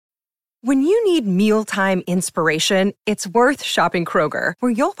When you need mealtime inspiration, it's worth shopping Kroger,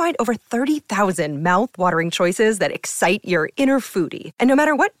 where you'll find over 30,000 mouth-watering choices that excite your inner foodie. And no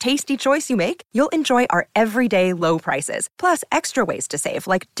matter what tasty choice you make, you'll enjoy our everyday low prices, plus extra ways to save,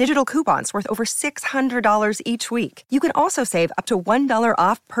 like digital coupons worth over $600 each week. You can also save up to $1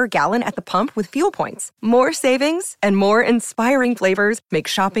 off per gallon at the pump with fuel points. More savings and more inspiring flavors make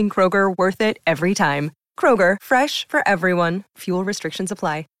shopping Kroger worth it every time. Kroger, fresh for everyone. Fuel restrictions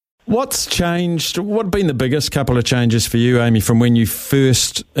apply. What's changed? What have been the biggest couple of changes for you, Amy, from when you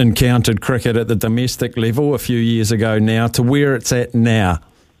first encountered cricket at the domestic level a few years ago now to where it's at now?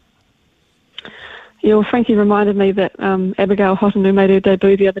 Yeah, well, Frankie reminded me that Abigail Hotton, who made her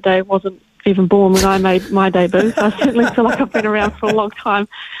debut the other day, wasn't even born when I made my debut, so I certainly feel like I've been around for a long time.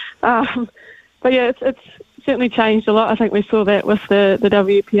 But yeah, it's certainly changed a lot. I think we saw that with the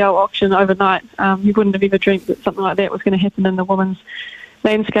WPL auction overnight. You wouldn't have ever dreamt that something like that was going to happen in the women's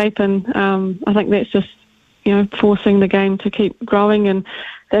landscape, and I think that's just, forcing the game to keep growing, and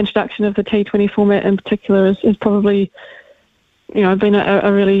the introduction of the T20 format in particular is probably, been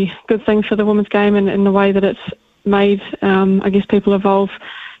a really good thing for the women's game, and in the way that it's made, I guess, people evolve,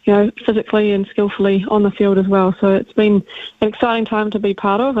 physically and skillfully on the field as well. So it's been an exciting time to be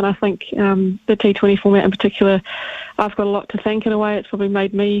part of, and I think the T20 format in particular, I've got a lot to thank in a way. It's probably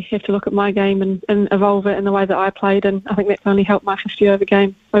made me have to look at my game and evolve it in the way that I played, and I think that's only helped my 50 over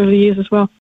game over the years as well.